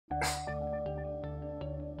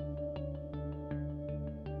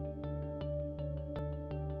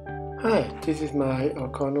Hi, this is my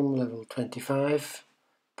Arcanum level 25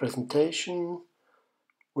 presentation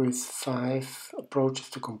with 5 approaches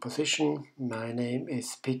to composition. My name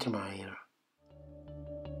is Peter Meyer.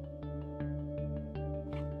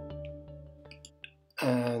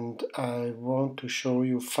 And I want to show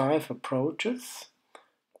you 5 approaches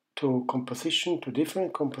to composition, to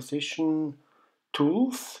different composition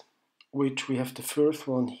tools, which we have the first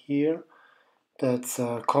one here, that's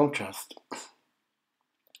contrast.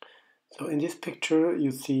 So in this picture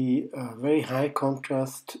you see a very high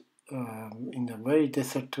contrast in a very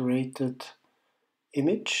desaturated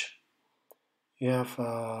image. You have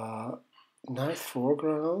a nice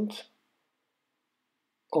foreground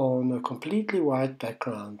on a completely white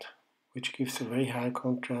background, which gives a very high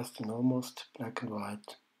contrast and almost black and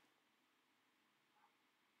white.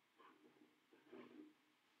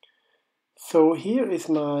 So here is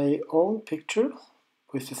my own picture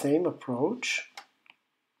with the same approach.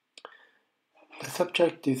 The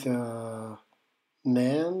subject is a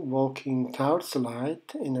man walking towards the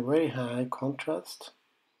light in a very high contrast.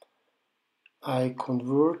 I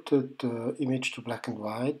converted the image to black and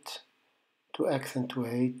white to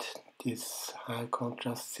accentuate this high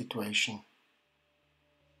contrast situation.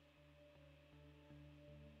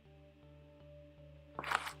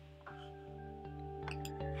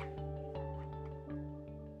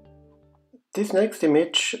 This next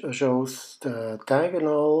image shows the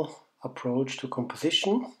diagonal approach to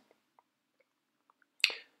composition.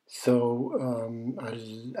 So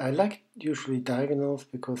I like usually diagonals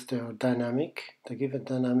because they are dynamic, they give a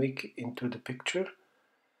dynamic into the picture.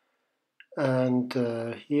 And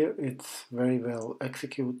here it's very well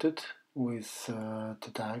executed with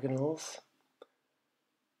the diagonals.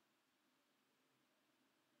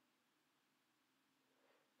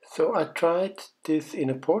 So I tried this in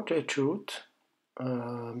a portrait shoot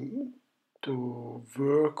to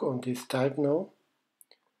work on this diagonal,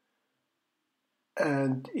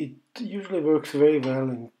 and it usually works very well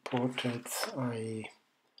in portraits. I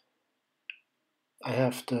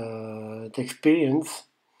have the experience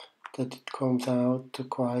that it comes out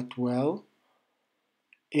quite well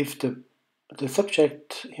if the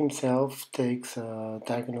subject himself takes a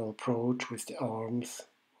diagonal approach with the arms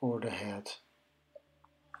or the head.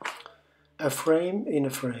 A frame in a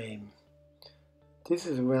frame. This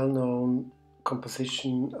is a well-known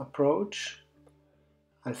composition approach.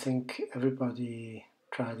 I think everybody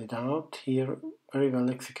tried it out here, very well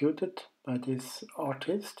executed by this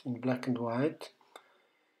artist in black and white.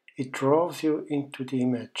 It draws you into the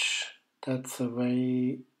image. That's a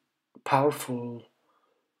very powerful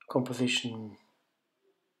composition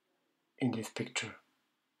in this picture.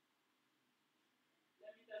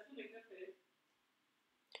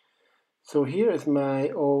 So here is my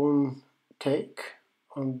own take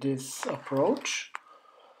on this approach.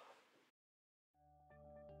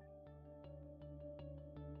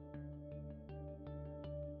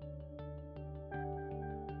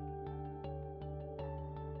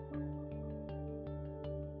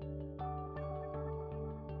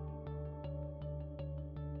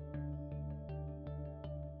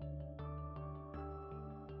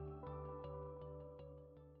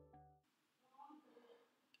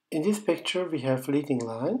 In this picture we have leading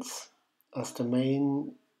lines as the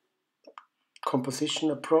main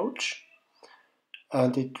composition approach,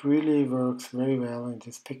 and it really works very well in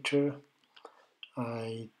this picture.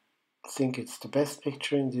 I think it's the best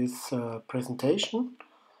picture in this presentation,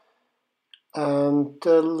 and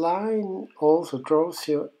the line also draws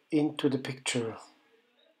you into the picture.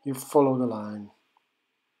 You follow the line.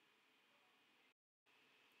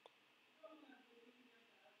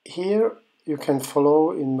 Here you can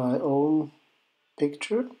follow in my own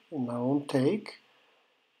picture, in my own take.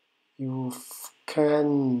 You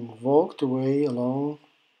can walk the way along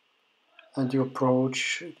and you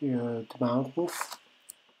approach the mountains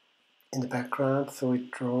in the background, so it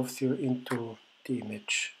draws you into the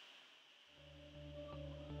image.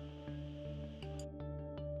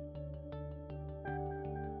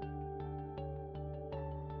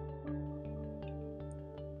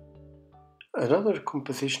 Another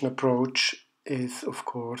composition approach is, of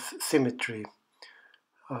course, symmetry.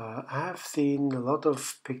 I have seen a lot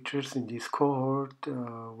of pictures in this cohort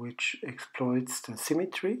which exploits the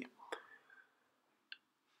symmetry,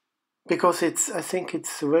 because I think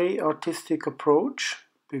it's a very artistic approach,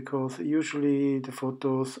 because usually the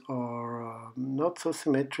photos are not so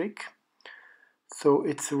symmetric. So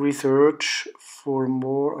it's a research for a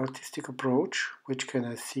more artistic approach, which can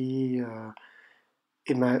I see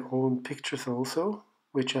in my own pictures also,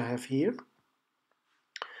 which I have here.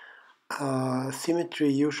 Symmetry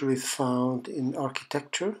usually is found in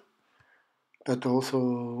architecture, but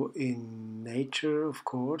also in nature, of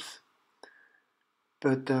course.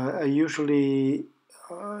 But I usually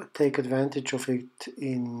take advantage of it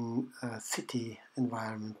in a city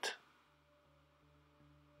environment.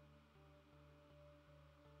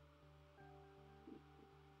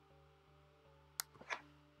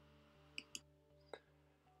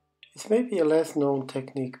 It's maybe a less known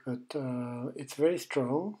technique, but it's very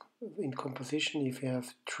strong in composition if you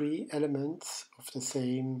have three elements of the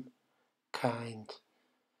same kind,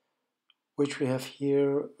 which we have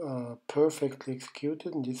here perfectly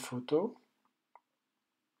executed in this photo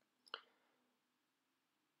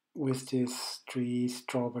with these three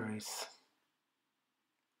strawberries.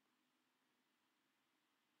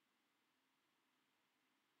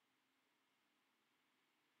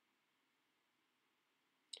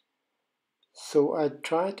 So I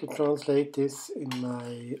try to translate this in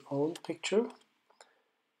my own picture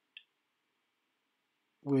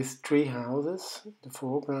with three houses in the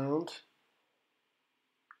foreground,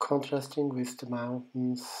 contrasting with the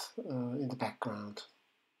mountains in the background.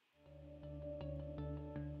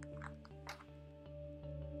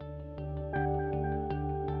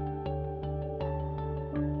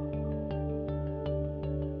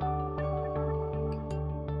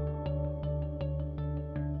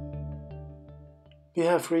 We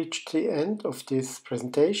have reached the end of this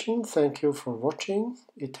presentation. Thank you for watching.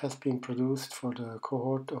 It has been produced for the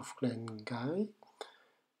cohort of Glen Guy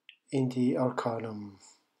in the Arcanum.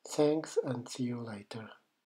 Thanks and see you later.